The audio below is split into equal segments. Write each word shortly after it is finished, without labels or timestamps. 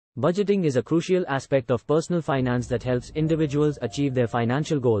Budgeting is a crucial aspect of personal finance that helps individuals achieve their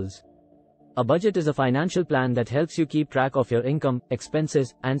financial goals. A budget is a financial plan that helps you keep track of your income,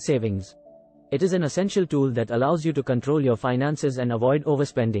 expenses, and savings. It is an essential tool that allows you to control your finances and avoid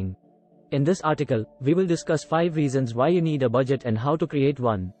overspending. In this article, we will discuss 5 reasons why you need a budget and how to create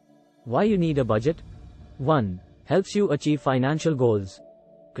one. Why you need a budget? 1. Helps you achieve financial goals.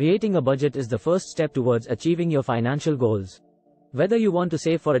 Creating a budget is the first step towards achieving your financial goals. Whether you want to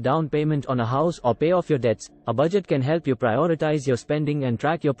save for a down payment on a house or pay off your debts, a budget can help you prioritize your spending and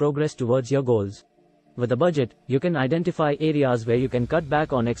track your progress towards your goals. With a budget, you can identify areas where you can cut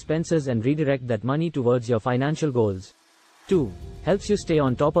back on expenses and redirect that money towards your financial goals. 2. Helps you stay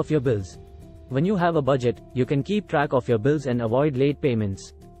on top of your bills. When you have a budget, you can keep track of your bills and avoid late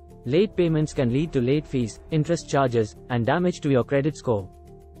payments. Late payments can lead to late fees, interest charges, and damage to your credit score.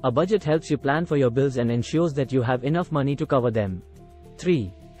 A budget helps you plan for your bills and ensures that you have enough money to cover them.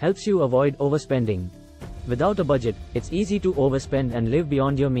 3. Helps you avoid overspending. Without a budget, it's easy to overspend and live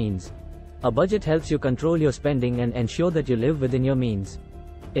beyond your means. A budget helps you control your spending and ensure that you live within your means.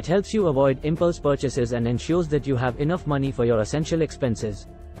 It helps you avoid impulse purchases and ensures that you have enough money for your essential expenses.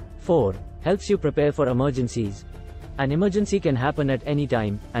 4. Helps you prepare for emergencies. An emergency can happen at any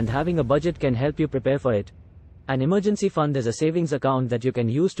time, and having a budget can help you prepare for it. An emergency fund is a savings account that you can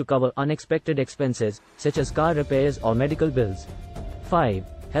use to cover unexpected expenses, such as car repairs or medical bills. 5.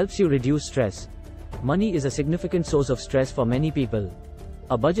 Helps you reduce stress. Money is a significant source of stress for many people.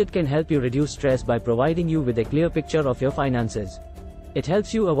 A budget can help you reduce stress by providing you with a clear picture of your finances. It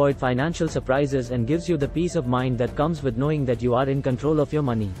helps you avoid financial surprises and gives you the peace of mind that comes with knowing that you are in control of your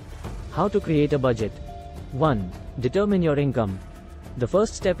money. How to create a budget? 1. Determine your income. The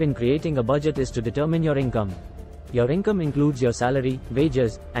first step in creating a budget is to determine your income. Your income includes your salary,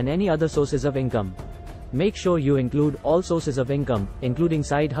 wages, and any other sources of income. Make sure you include all sources of income, including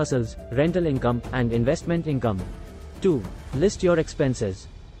side hustles, rental income, and investment income. 2. List your expenses.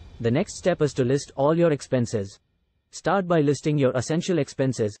 The next step is to list all your expenses. Start by listing your essential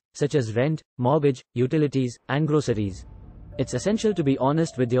expenses, such as rent, mortgage, utilities, and groceries. It's essential to be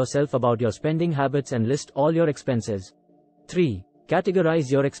honest with yourself about your spending habits and list all your expenses. 3. Categorize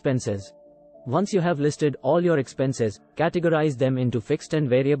your expenses. Once you have listed all your expenses, categorize them into fixed and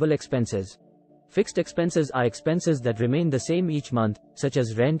variable expenses. Fixed expenses are expenses that remain the same each month, such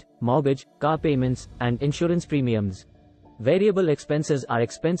as rent, mortgage, car payments, and insurance premiums. Variable expenses are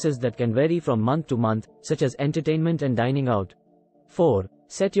expenses that can vary from month to month, such as entertainment and dining out. 4.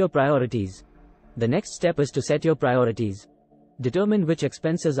 Set your priorities. The next step is to set your priorities. Determine which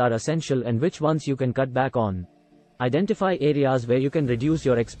expenses are essential and which ones you can cut back on. Identify areas where you can reduce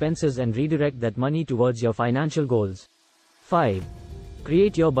your expenses and redirect that money towards your financial goals. 5.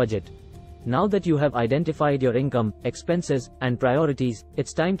 Create your budget. Now that you have identified your income, expenses, and priorities,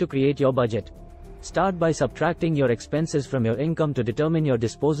 it's time to create your budget. Start by subtracting your expenses from your income to determine your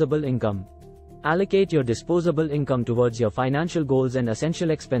disposable income. Allocate your disposable income towards your financial goals and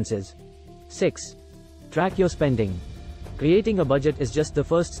essential expenses. 6. Track your spending. Creating a budget is just the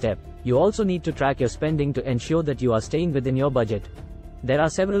first step. You also need to track your spending to ensure that you are staying within your budget. There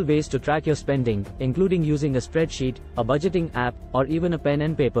are several ways to track your spending, including using a spreadsheet, a budgeting app, or even a pen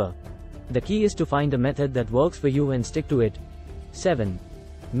and paper. The key is to find a method that works for you and stick to it. 7.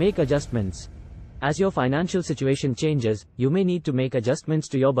 Make adjustments. As your financial situation changes, you may need to make adjustments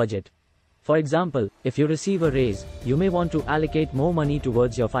to your budget. For example, if you receive a raise, you may want to allocate more money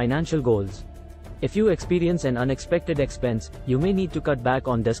towards your financial goals. If you experience an unexpected expense, you may need to cut back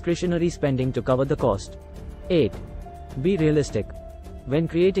on discretionary spending to cover the cost. 8. Be realistic. When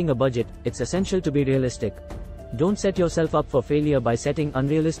creating a budget, it's essential to be realistic. Don't set yourself up for failure by setting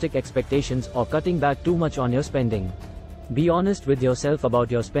unrealistic expectations or cutting back too much on your spending. Be honest with yourself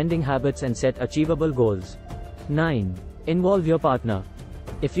about your spending habits and set achievable goals. 9. Involve your partner.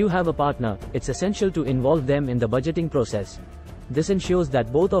 If you have a partner, it's essential to involve them in the budgeting process. This ensures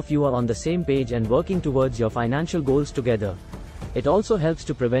that both of you are on the same page and working towards your financial goals together. It also helps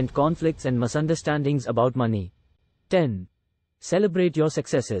to prevent conflicts and misunderstandings about money. 10. Celebrate your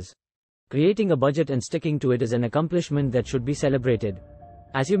successes. Creating a budget and sticking to it is an accomplishment that should be celebrated.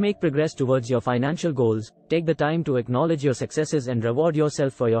 As you make progress towards your financial goals, take the time to acknowledge your successes and reward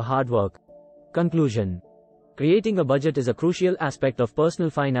yourself for your hard work. Conclusion. Creating a budget is a crucial aspect of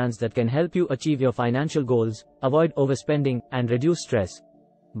personal finance that can help you achieve your financial goals, avoid overspending, and reduce stress.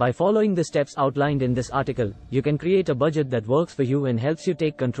 By following the steps outlined in this article, you can create a budget that works for you and helps you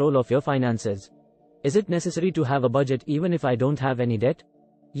take control of your finances. Is it necessary to have a budget even if I don't have any debt?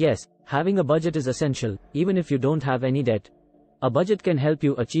 Yes, having a budget is essential, even if you don't have any debt. A budget can help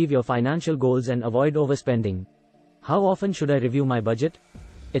you achieve your financial goals and avoid overspending. How often should I review my budget?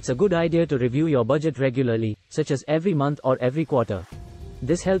 It's a good idea to review your budget regularly, such as every month or every quarter.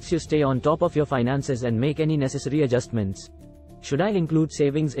 This helps you stay on top of your finances and make any necessary adjustments. Should I include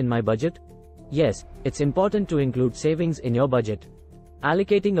savings in my budget? Yes, it's important to include savings in your budget.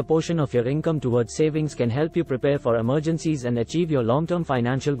 Allocating a portion of your income towards savings can help you prepare for emergencies and achieve your long-term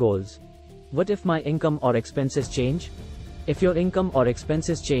financial goals. What if my income or expenses change? If your income or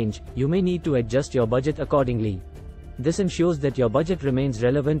expenses change, you may need to adjust your budget accordingly. This ensures that your budget remains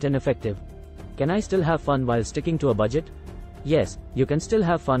relevant and effective. Can I still have fun while sticking to a budget? Yes, you can still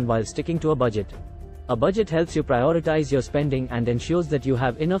have fun while sticking to a budget. A budget helps you prioritize your spending and ensures that you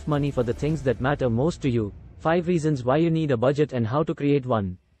have enough money for the things that matter most to you. 5 reasons why you need a budget and how to create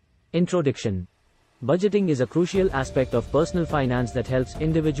one. Introduction. Budgeting is a crucial aspect of personal finance that helps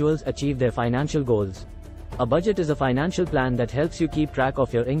individuals achieve their financial goals. A budget is a financial plan that helps you keep track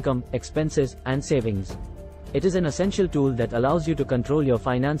of your income, expenses, and savings. It is an essential tool that allows you to control your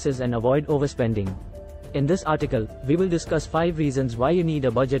finances and avoid overspending. In this article, we will discuss 5 reasons why you need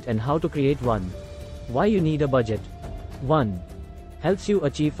a budget and how to create one. Why you need a budget. 1. Helps you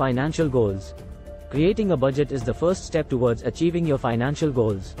achieve financial goals. Creating a budget is the first step towards achieving your financial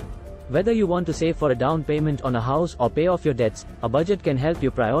goals. Whether you want to save for a down payment on a house or pay off your debts, a budget can help you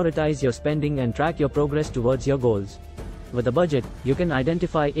prioritize your spending and track your progress towards your goals. With a budget, you can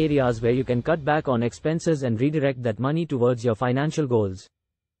identify areas where you can cut back on expenses and redirect that money towards your financial goals.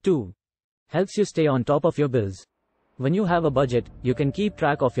 2. Helps you stay on top of your bills. When you have a budget, you can keep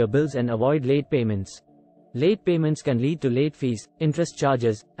track of your bills and avoid late payments. Late payments can lead to late fees, interest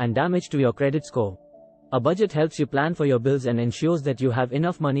charges, and damage to your credit score. A budget helps you plan for your bills and ensures that you have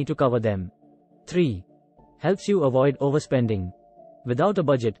enough money to cover them. 3. Helps you avoid overspending. Without a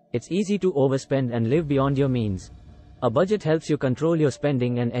budget, it's easy to overspend and live beyond your means. A budget helps you control your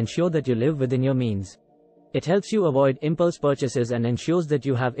spending and ensure that you live within your means. It helps you avoid impulse purchases and ensures that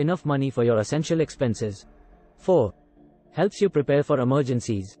you have enough money for your essential expenses. 4. Helps you prepare for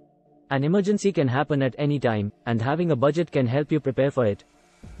emergencies. An emergency can happen at any time, and having a budget can help you prepare for it.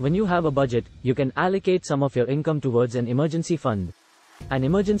 When you have a budget, you can allocate some of your income towards an emergency fund. An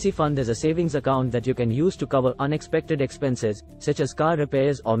emergency fund is a savings account that you can use to cover unexpected expenses, such as car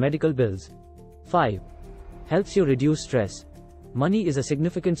repairs or medical bills. 5. Helps you reduce stress. Money is a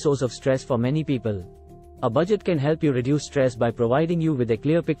significant source of stress for many people. A budget can help you reduce stress by providing you with a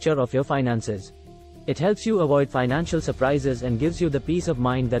clear picture of your finances. It helps you avoid financial surprises and gives you the peace of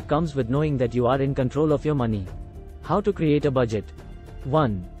mind that comes with knowing that you are in control of your money. How to create a budget.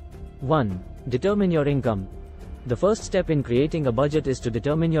 1. Determine your income. The first step in creating a budget is to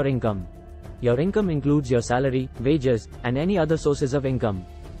determine your income. Your income includes your salary, wages, and any other sources of income.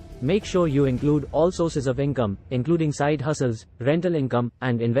 Make sure you include all sources of income, including side hustles, rental income,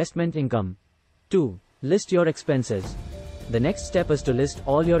 and investment income. 2. List your expenses. The next step is to list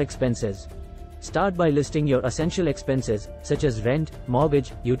all your expenses. Start by listing your essential expenses, such as rent,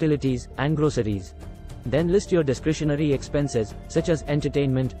 mortgage, utilities, and groceries. Then list your discretionary expenses, such as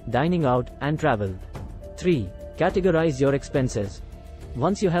entertainment, dining out, and travel. 3. Categorize your expenses.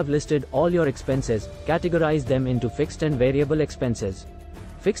 Once you have listed all your expenses, categorize them into fixed and variable expenses.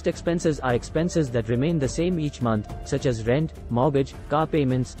 Fixed expenses are expenses that remain the same each month, such as rent, mortgage, car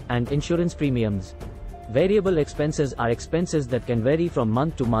payments, and insurance premiums. Variable expenses are expenses that can vary from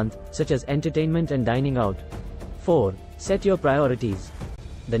month to month, such as entertainment and dining out. 4. Set your priorities.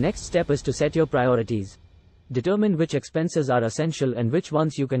 The next step is to set your priorities. Determine which expenses are essential and which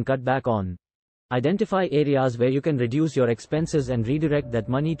ones you can cut back on. Identify areas where you can reduce your expenses and redirect that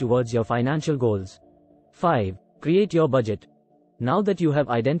money towards your financial goals. 5. Create your budget. Now that you have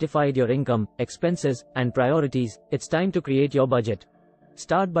identified your income, expenses, and priorities, it's time to create your budget.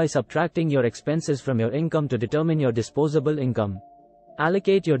 Start by subtracting your expenses from your income to determine your disposable income.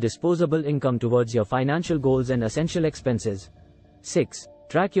 Allocate your disposable income towards your financial goals and essential expenses. 6.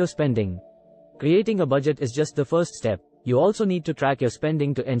 Track your spending. Creating a budget is just the first step. You also need to track your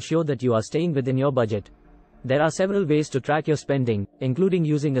spending to ensure that you are staying within your budget. There are several ways to track your spending, including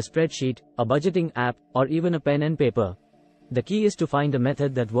using a spreadsheet, a budgeting app, or even a pen and paper. The key is to find a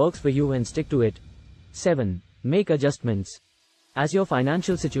method that works for you and stick to it. 7. Make adjustments. As your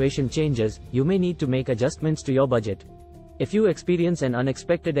financial situation changes, you may need to make adjustments to your budget. If you experience an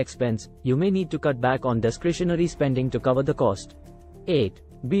unexpected expense, you may need to cut back on discretionary spending to cover the cost. 8.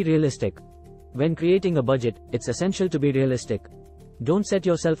 Be realistic. When creating a budget, it's essential to be realistic. Don't set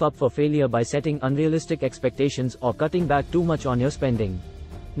yourself up for failure by setting unrealistic expectations or cutting back too much on your spending.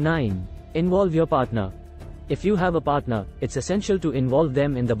 9. Involve your partner. If you have a partner, it's essential to involve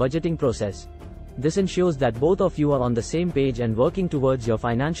them in the budgeting process. This ensures that both of you are on the same page and working towards your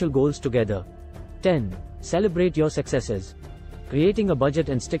financial goals together. 10. Celebrate your successes. Creating a budget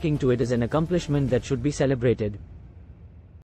and sticking to it is an accomplishment that should be celebrated.